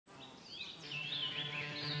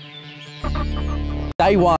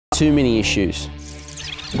Day one, too many issues.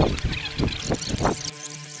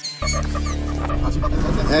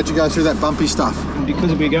 How'd you go through that bumpy stuff? And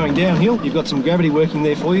because we're going downhill, you've got some gravity working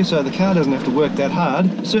there for you, so the car doesn't have to work that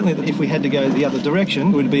hard. Certainly if we had to go the other direction,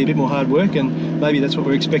 it would be a bit more hard work, and maybe that's what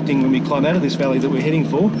we're expecting when we climb out of this valley that we're heading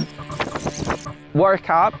for. Woke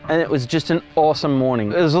up and it was just an awesome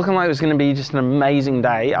morning. It was looking like it was going to be just an amazing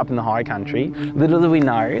day up in the high country. Little did we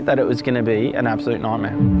know that it was going to be an absolute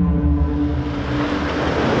nightmare.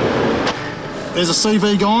 There's a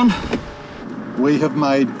CV gone. We have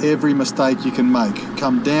made every mistake you can make.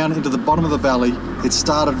 Come down into the bottom of the valley, it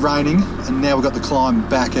started raining, and now we've got the climb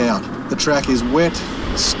back out. The track is wet,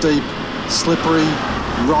 steep, slippery,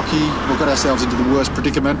 rocky. We've got ourselves into the worst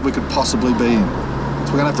predicament we could possibly be in.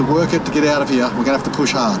 So we're going to have to work it to get out of here. We're going to have to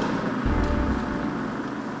push hard.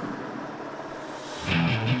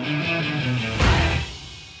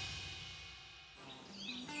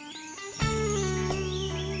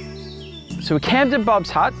 So we camped at Bob's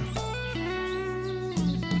hut,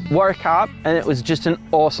 woke up, and it was just an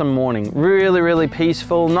awesome morning. Really, really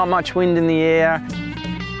peaceful, not much wind in the air.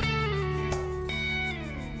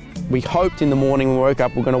 We hoped in the morning when we woke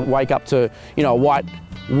up, we're going to wake up to, you know, a white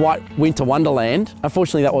winter wonderland.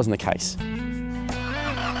 Unfortunately, that wasn't the case.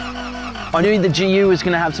 I knew the GU was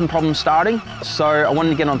going to have some problems starting, so I wanted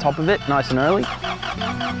to get on top of it nice and early.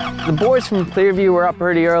 The boys from Clearview were up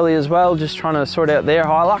pretty early as well, just trying to sort out their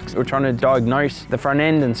Hilux. We're trying to diagnose the front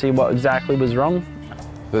end and see what exactly was wrong.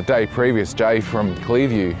 The day previous, Jay from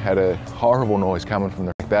Clearview had a horrible noise coming from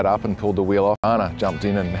the that up and pulled the wheel off. Anna jumped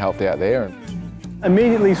in and helped out there.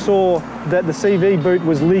 Immediately saw that the CV boot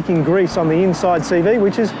was leaking grease on the inside CV,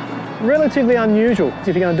 which is relatively unusual. If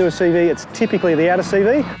you're going to do a CV, it's typically the outer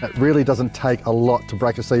CV. It really doesn't take a lot to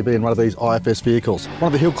break a CV in one of these IFS vehicles. One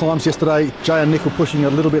of the hill climbs yesterday, Jay and Nick were pushing a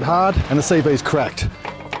little bit hard and the CV's cracked.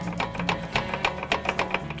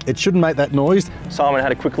 It shouldn't make that noise. Simon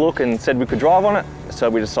had a quick look and said we could drive on it, so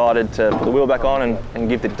we decided to put the wheel back on and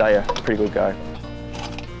give the day a pretty good go.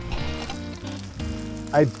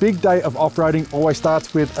 A big day of off-roading always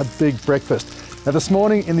starts with a big breakfast. Now this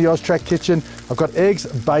morning in the Austrac kitchen, I've got eggs,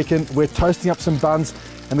 bacon, we're toasting up some buns,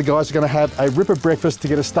 and the guys are going to have a ripper breakfast to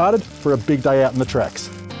get us started for a big day out in the tracks.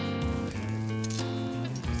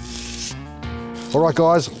 All right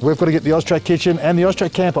guys, we've got to get the Austrac kitchen and the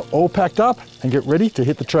Austrac camper all packed up and get ready to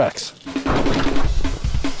hit the tracks.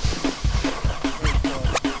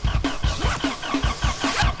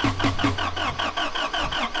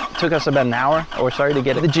 It took us about an hour or so to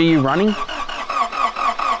get the GU running.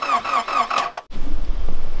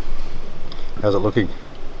 How's it looking?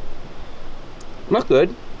 Not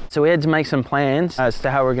good. So we had to make some plans as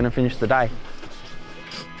to how we're going to finish the day.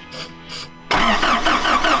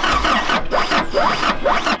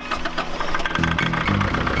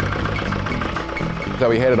 So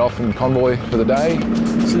we headed off in convoy for the day.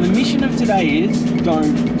 So the mission of today is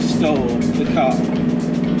don't stall the car.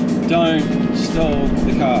 Don't stall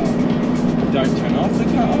the car. Don't turn off the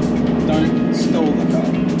car. Don't stall the car.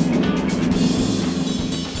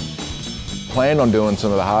 Planned on doing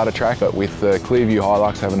some of the harder track, but with the Clearview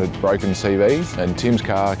Hilux having a broken CVs and Tim's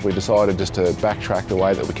car, we decided just to backtrack the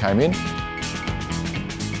way that we came in.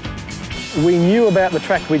 We knew about the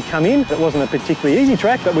track we'd come in. It wasn't a particularly easy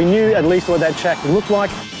track, but we knew at least what that track looked like.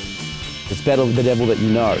 It's better the devil that you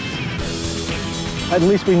know. At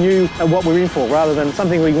least we knew what we were in for, rather than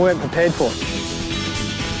something we weren't prepared for.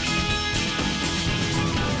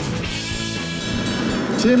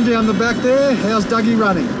 Tim down the back there, how's Dougie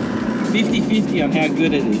running? 50-50 on how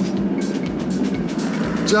good it is.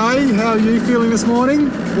 Jay, how are you feeling this morning?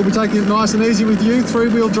 We'll be taking it nice and easy with you,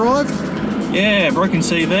 three-wheel drive. Yeah, broken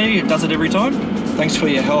CV, it does it every time. Thanks for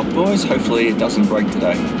your help, boys. Hopefully it doesn't break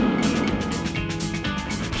today.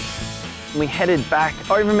 We headed back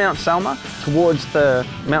over Mt Selma towards the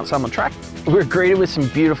Mt Selma track. We were greeted with some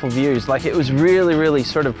beautiful views. Like, it was really, really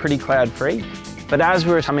sort of pretty cloud-free. But as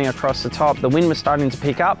we were coming across the top, the wind was starting to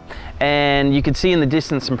pick up, and you could see in the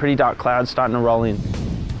distance some pretty dark clouds starting to roll in.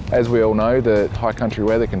 As we all know, the high country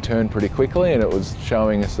weather can turn pretty quickly, and it was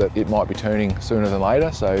showing us that it might be turning sooner than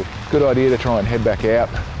later. So good idea to try and head back out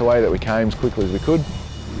the way that we came as quickly as we could.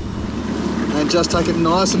 And just take it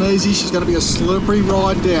nice and easy. She's going to be a slippery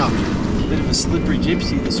ride down. Bit of a slippery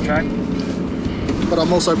gypsy, this track. But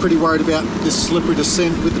I'm also pretty worried about this slippery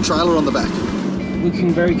descent with the trailer on the back.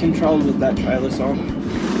 Looking very controlled with that trailer, Simon.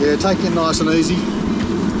 Yeah, taking it nice and easy.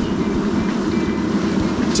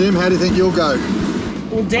 Tim, how do you think you'll go?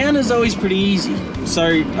 Well, down is always pretty easy, so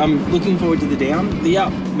I'm looking forward to the down. The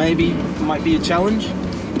up maybe might be a challenge.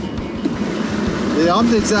 Yeah,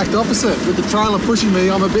 I'm the exact opposite. With the trailer pushing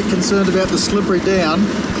me, I'm a bit concerned about the slippery down.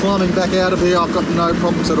 Climbing back out of here, I've got no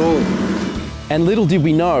problems at all. And little did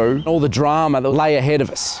we know all the drama that lay ahead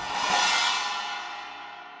of us.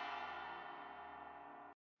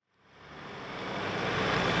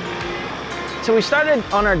 So we started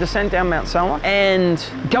on our descent down Mt Selma, and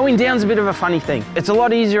going down's a bit of a funny thing. It's a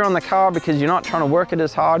lot easier on the car because you're not trying to work it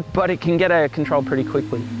as hard, but it can get out of control pretty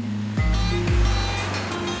quickly.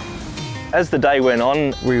 As the day went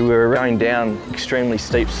on, we were going down extremely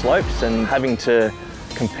steep slopes and having to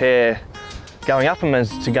compare going up them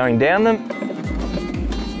as to going down them.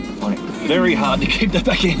 Like, very hard to keep the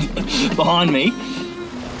back end behind me.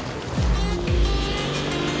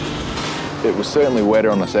 It was certainly wetter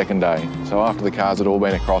on the second day, so after the cars had all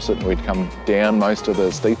been across it, we'd come down most of the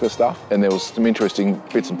steeper stuff, and there was some interesting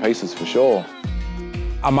bits and pieces for sure.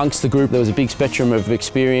 Amongst the group, there was a big spectrum of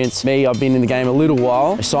experience. Me, I've been in the game a little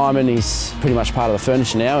while. Simon is pretty much part of the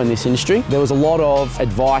furniture now in this industry. There was a lot of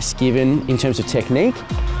advice given in terms of technique.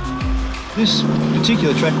 This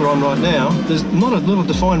particular track we're on right now, there's not a lot of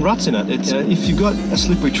defined ruts in it. It's, if you've got a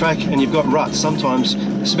slippery track and you've got ruts, sometimes,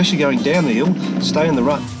 especially going down the hill, stay in the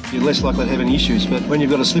rut. You're less likely to have any issues. But when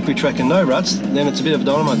you've got a slippery track and no ruts, then it's a bit of a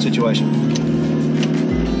dynamite situation.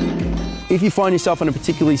 If you find yourself in a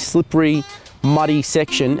particularly slippery, muddy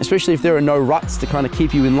section, especially if there are no ruts to kind of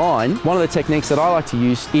keep you in line, one of the techniques that I like to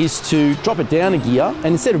use is to drop it down a gear, and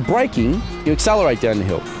instead of braking, you accelerate down the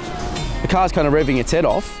hill. The car's kind of revving its head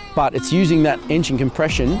off, but it's using that engine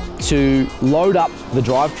compression to load up the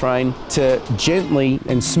drivetrain to gently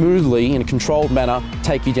and smoothly, in a controlled manner,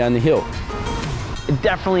 take you down the hill. It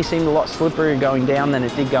definitely seemed a lot slipperier going down than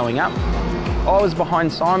it did going up. I was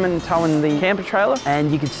behind Simon towing the camper trailer,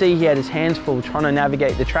 and you could see he had his hands full trying to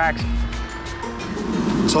navigate the tracks.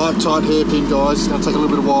 Tight hairpin, guys. It's going to take a little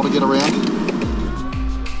bit of a while to get around.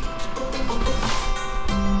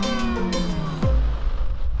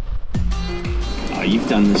 Oh, you've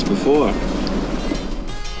done this before.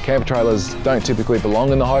 Camper trailers don't typically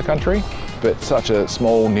belong in the high country, but such a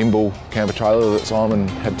small, nimble camper trailer that Simon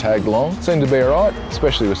had tagged along seemed to be all right,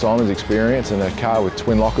 especially with Simon's experience in a car with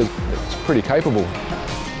twin lockers. It's pretty capable,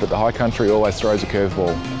 but the high country always throws a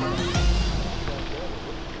curveball.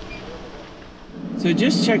 So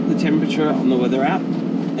just check the temperature on the weather app,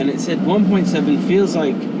 and it said 1.7 feels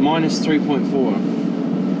like minus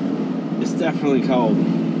 3.4. It's definitely cold.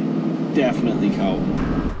 Definitely cold.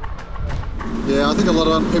 Yeah, I think a lot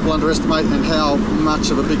of people underestimate and how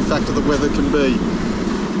much of a big factor the weather can be.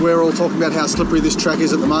 We're all talking about how slippery this track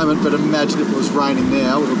is at the moment, but imagine if it was raining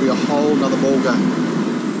now, it would be a whole nother ball game.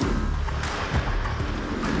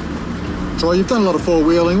 Troy, you've done a lot of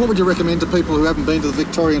four-wheeling. What would you recommend to people who haven't been to the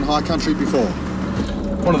Victorian high country before?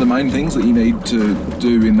 One of the main things that you need to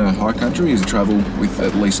do in the high country is travel with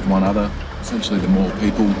at least one other. Essentially, the more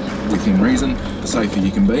people within reason, the safer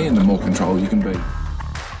you can be and the more control you can be.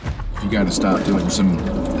 If you're going to start doing some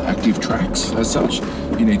active tracks as such,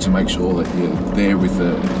 you need to make sure that you're there with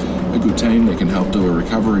a good team that can help do a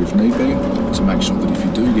recovery if need be, to make sure that if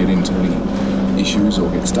you do get into any issues or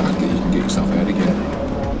get stuck, that you can get yourself out again.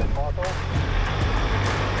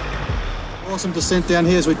 Awesome descent down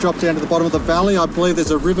here as we drop down to the bottom of the valley. I believe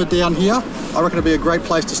there's a river down here. I reckon it'd be a great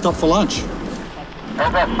place to stop for lunch.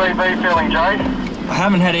 How's that CV feeling, Jay? I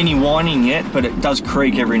haven't had any whining yet, but it does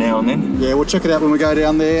creak every now and then. Yeah, we'll check it out when we go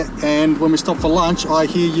down there. And when we stop for lunch, I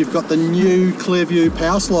hear you've got the new Clearview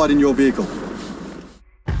power slide in your vehicle.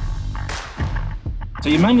 So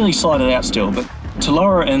you manually slide it out still, but to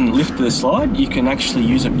lower and lift the slide, you can actually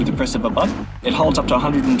use it with the press of a button. It holds up to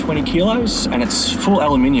 120 kilos and it's full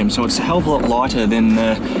aluminium, so it's a hell of a lot lighter than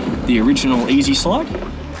the original Easy Slide.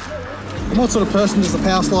 And what sort of person does the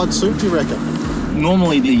power slide suit, do you reckon?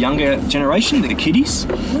 Normally the younger generation, the kiddies,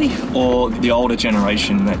 or the older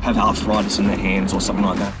generation that have arthritis in their hands or something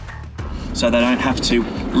like that. So they don't have to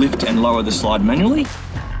lift and lower the slide manually.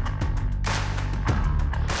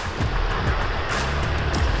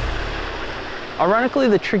 Ironically,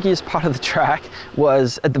 the trickiest part of the track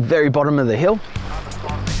was at the very bottom of the hill.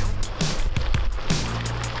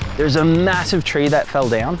 There's a massive tree that fell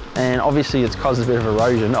down, and obviously it's caused a bit of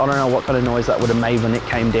erosion. I don't know what kind of noise that would have made when it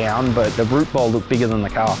came down, but the root ball looked bigger than the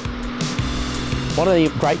car. One of the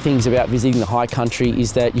great things about visiting the high country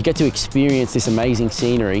is that you get to experience this amazing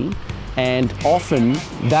scenery, and often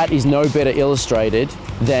that is no better illustrated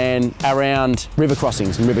than around river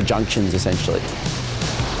crossings and river junctions, essentially.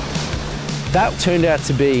 That turned out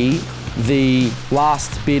to be the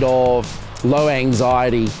last bit of low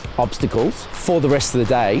anxiety obstacles for the rest of the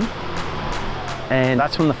day. And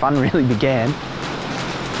that's when the fun really began.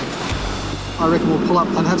 I reckon we'll pull up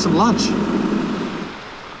and have some lunch.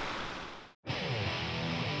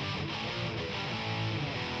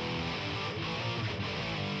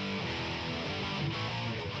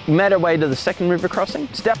 Made our way to the second river crossing.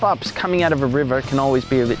 Step-ups coming out of a river can always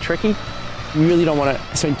be a bit tricky. You really don't want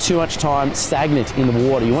to spend too much time stagnant in the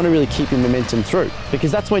water. You want to really keep your momentum through,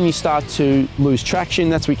 because that's when you start to lose traction.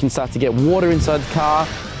 That's where you can start to get water inside the car.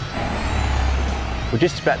 We're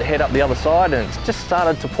just about to head up the other side and it's just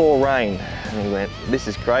started to pour rain. And we went, this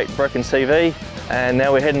is great, broken CV. And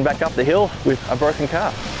now we're heading back up the hill with a broken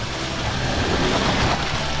car.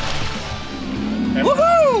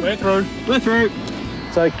 Woohoo! We're through. We're through.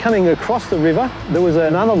 So coming across the river, there was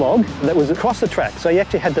another log that was across the track. So you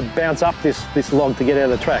actually had to bounce up this log to get out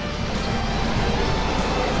of the track.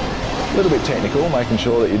 A little bit technical, making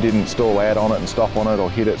sure that you didn't stall out on it and stop on it or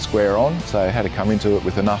hit it square on. So you had to come into it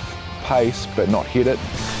with enough pace but not hit it.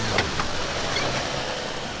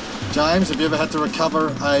 James, have you ever had to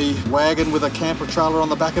recover a wagon with a camper trailer on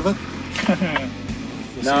the back of it?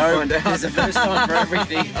 No, it's the first time for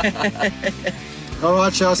everything. All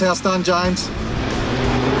right, show us how it's done, James.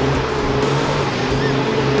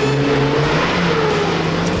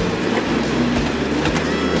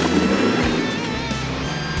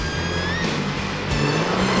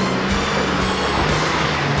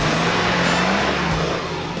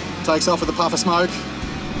 Takes off with a puff of smoke,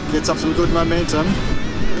 gets up some good momentum.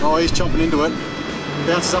 Oh, he's chomping into it.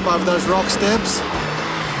 Bounces up over those rock steps.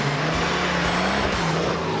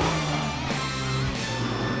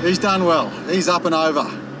 He's done well. He's up and over.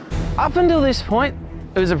 Up until this point,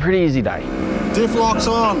 it was a pretty easy day. Diff locks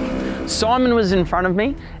on. Simon was in front of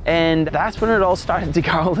me, and that's when it all started to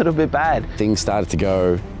go a little bit bad. Things started to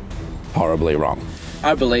go horribly wrong.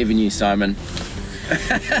 I believe in you, Simon.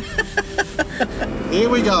 Here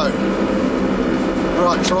we go. All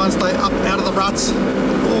right, try and stay up out of the ruts.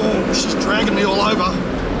 Oh, she's dragging me all over.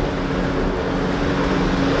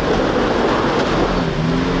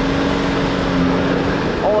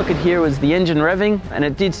 All I could hear was the engine revving, and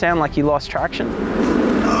it did sound like he lost traction.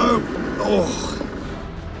 No. Oh.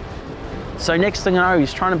 So next thing I know,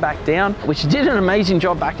 he's trying to back down, which he did an amazing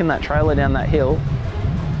job backing that trailer down that hill.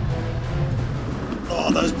 Oh,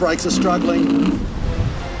 those brakes are struggling.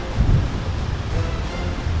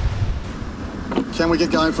 Can we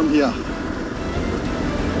get going from here?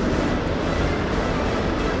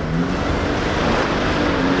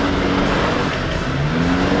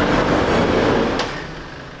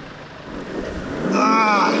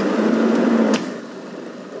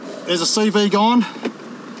 There's a CV gone.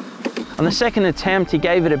 On the second attempt, he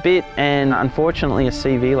gave it a bit, and unfortunately a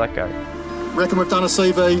CV let go. Reckon we've done a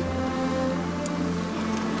CV.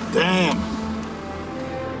 Damn.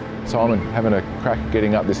 Simon having a crack at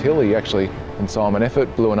getting up this hill, he actually, in Simon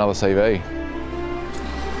effort, blew another CV.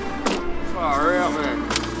 Far out, man.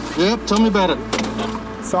 Yep, tell me about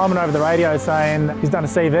it. Simon over the radio saying he's done a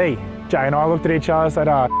CV. Jay and I looked at each other and said,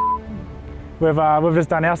 oh, we've just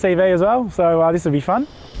done our CV as well, so this will be fun.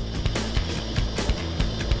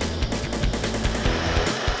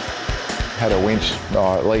 Had a winch,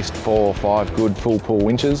 at least 4 or 5 good full pull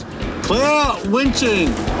winches. Clear winching.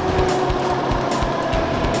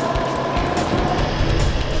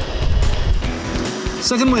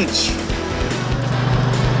 Second winch.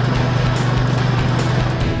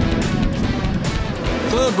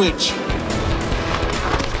 Third winch.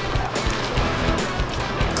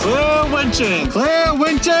 Clear winching. Clear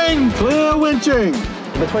winching. Clear winching.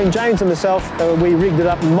 Between James and myself, we rigged it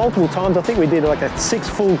up multiple times. I think we did like 6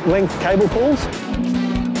 full-length cable pulls.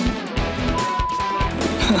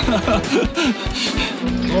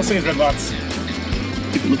 What's these red lights?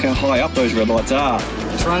 Look how high up those red lights are.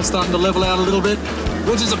 Train's starting to level out a little bit,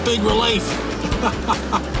 which is a big relief.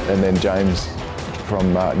 And then James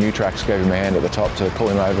from New Tracks gave him a hand at the top to pull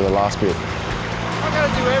him over the last bit. I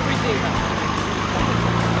gotta do everything.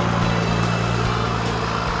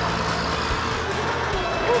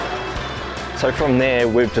 So from there,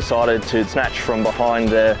 we've decided to snatch from behind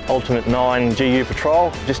the Ultimate 9 GQ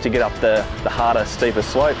Patrol just to get up the harder, steeper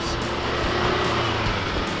slopes.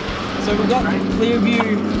 So we've got clear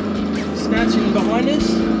view snatching behind us,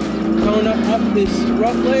 going up this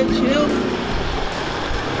rock ledge hill.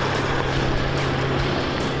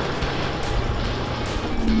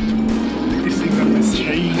 This thing's a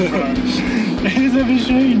machine, bro. It is a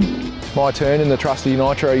machine. My turn in the trusty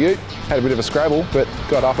Nitro ute. Had a bit of a scrabble, but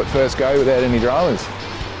got up at first go without any dramas.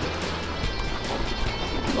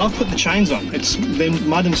 I've put the chains on. They're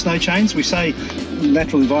mud and snow chains. We say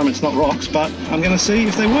natural environment's not rocks, but I'm going to see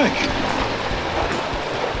if they work.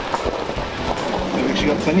 They've actually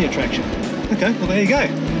got plenty of traction. Okay, well there you go.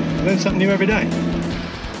 Learn something new every day.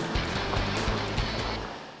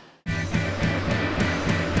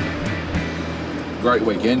 Great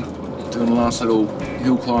weekend. Doing a nice little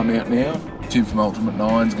hill climb out now. Tim from Ultimate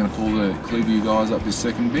 9 is going to pull the Clearview guys up this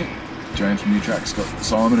second bit. James from New Track's got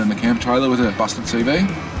Simon and the camp trailer with a busted CV.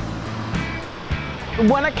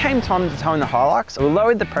 When it came time to towing the Hilux, we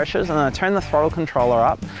lowered the pressures and then I turned the throttle controller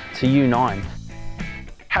up to U9.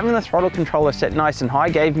 Having the throttle controller set nice and high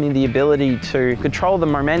gave me the ability to control the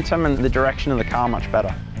momentum and the direction of the car much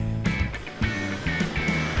better.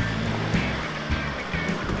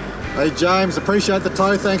 Hey James, appreciate the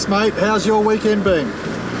tow, thanks mate. How's your weekend been?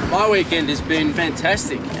 My weekend has been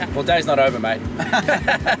fantastic. Well, day's not over, mate. Tim,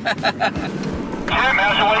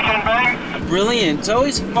 how's your weekend been? Brilliant. It's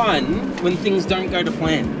always fun when things don't go to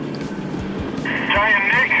plan. Jay and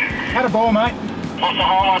Nick, Had a ball, mate. what's the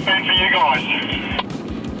highlight been for you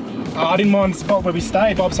guys? Oh, I didn't mind the spot where we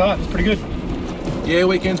stayed, Bob's Hut. It was pretty good. Yeah,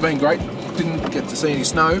 weekend's been great. Didn't get to see any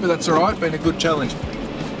snow, but that's all right. Been a good challenge.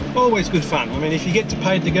 Always good fun. I mean, if you get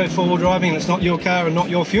paid to go four-wheel driving and it's not your car and not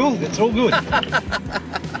your fuel, it's all good.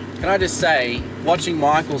 Can I just say, watching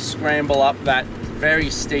Michael scramble up that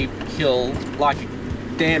very steep hill like a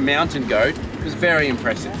damn mountain goat was very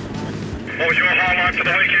impressive. What was your highlight for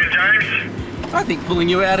the weekend, James? I think pulling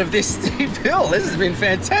you out of this steep hill, this has been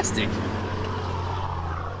fantastic.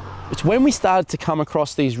 It's when we started to come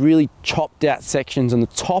across these really chopped out sections on the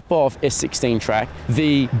top of S16 track,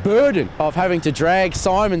 the burden of having to drag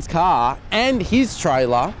Simon's car and his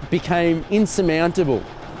trailer became insurmountable.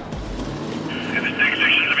 Yeah, this next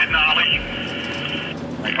section's a bit gnarly.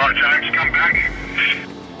 Alright James, come back.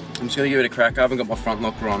 I'm just going to give it a crack. I haven't got my front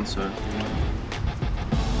locker on, so...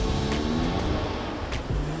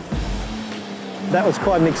 That was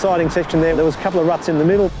quite an exciting section there. There was a couple of ruts in the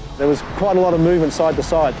middle. There was quite a lot of movement side to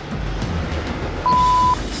side.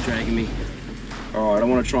 It's dragging me. All right, I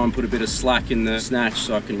want to try and put a bit of slack in the snatch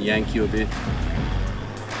so I can yank you a bit.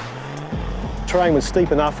 Terrain was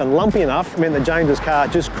steep enough and lumpy enough, meant that James's car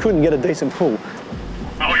just couldn't get a decent pull. We'll give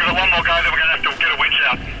it one more go, then we're going to have to get a winch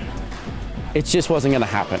out. It just wasn't going to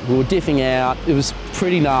happen. We were diffing out. It was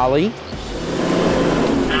pretty gnarly.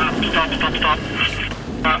 Stop.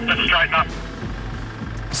 Let's straighten up.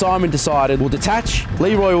 Simon decided we'll detach,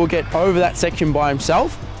 Leroy will get over that section by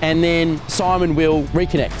himself, and then Simon will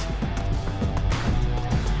reconnect.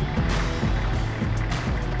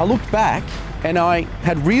 I looked back and I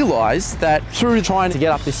had realised that through trying to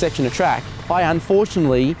get up this section of track, I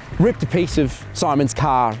unfortunately ripped a piece of Simon's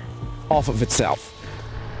car off of itself.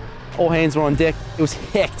 All hands were on deck. It was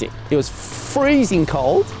hectic. It was freezing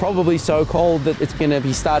cold, probably so cold that it's going to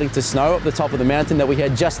be starting to snow up the top of the mountain that we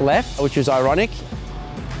had just left, which was ironic.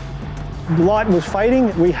 Light was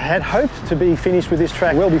fading. We had hoped to be finished with this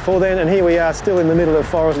track well before then, and here we are still in the middle of the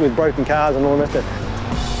forest with broken cars and all the rest of it.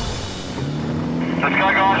 Let's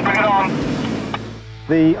go guys, bring it on.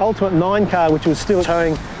 The Ultimate 9 car, which was still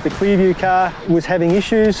towing the Clearview car, was having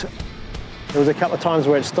issues. There was a couple of times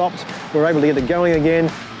where it stopped. We were able to get it going again.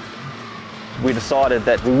 We decided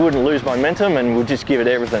that we wouldn't lose momentum and we'll just give it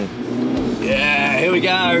everything. Yeah, here we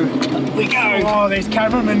go. We go. Oh, there's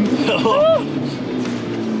cameramen.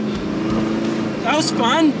 That was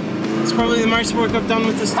fun. It's probably the most work I've done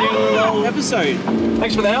with the steering in the whole episode.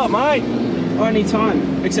 Thanks for the help, mate. Oh, any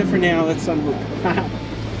time, except for now. Let's unhook.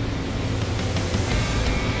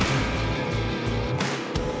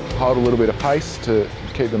 Hold a little bit of pace to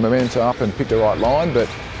keep the momentum up and pick the right line, but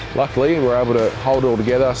luckily we were able to hold it all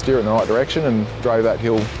together, steer it in the right direction and drove that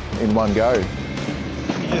hill in one go.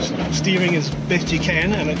 You're just steering as best you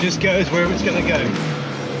can and it just goes wherever it's going to go.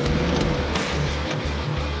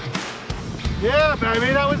 Yeah,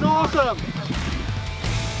 baby, that was awesome.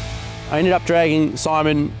 I ended up dragging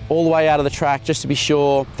Simon all the way out of the track just to be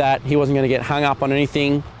sure that he wasn't going to get hung up on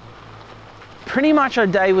anything. Pretty much our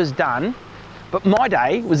day was done, but my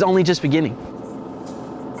day was only just beginning.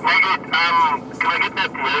 Can I get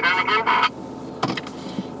that blue down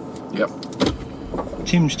again? Yep.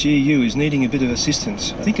 Tim's GU is needing a bit of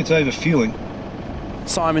assistance. I think it's overfueling.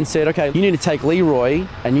 Simon said, okay, you need to take Leroy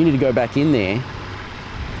and you need to go back in there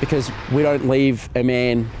because we don't leave a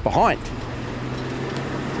man behind.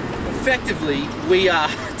 Effectively, we are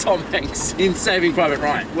Tom Hanks in Saving Private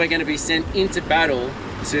Ryan. We're going to be sent into battle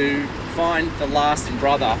to find the last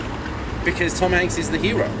brother because Tom Hanks is the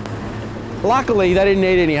hero. Luckily, they didn't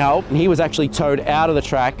need any help, and he was actually towed out of the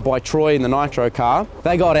track by Troy in the Nitro car.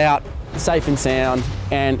 They got out safe and sound,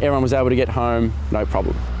 and everyone was able to get home, no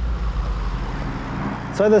problem.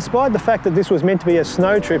 So despite the fact that this was meant to be a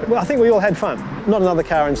snow trip, well, I think we all had fun. Not another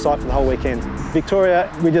car in sight for the whole weekend.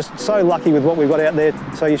 Victoria, we're just so lucky with what we've got out there,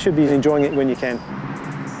 so you should be enjoying it when you can.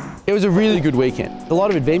 It was a really good weekend. A lot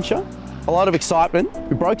of adventure, a lot of excitement.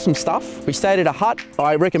 We broke some stuff. We stayed at a hut.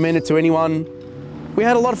 I recommend it to anyone. We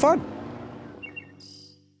had a lot of fun.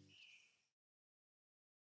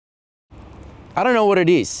 I don't know what it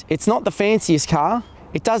is. It's not the fanciest car.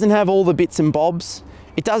 It doesn't have all the bits and bobs.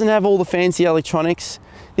 It doesn't have all the fancy electronics.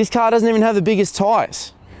 This car doesn't even have the biggest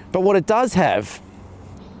tyres. But what it does have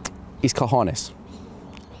is cojones.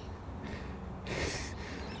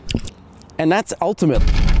 And that's ultimate.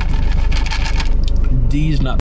 These nuts.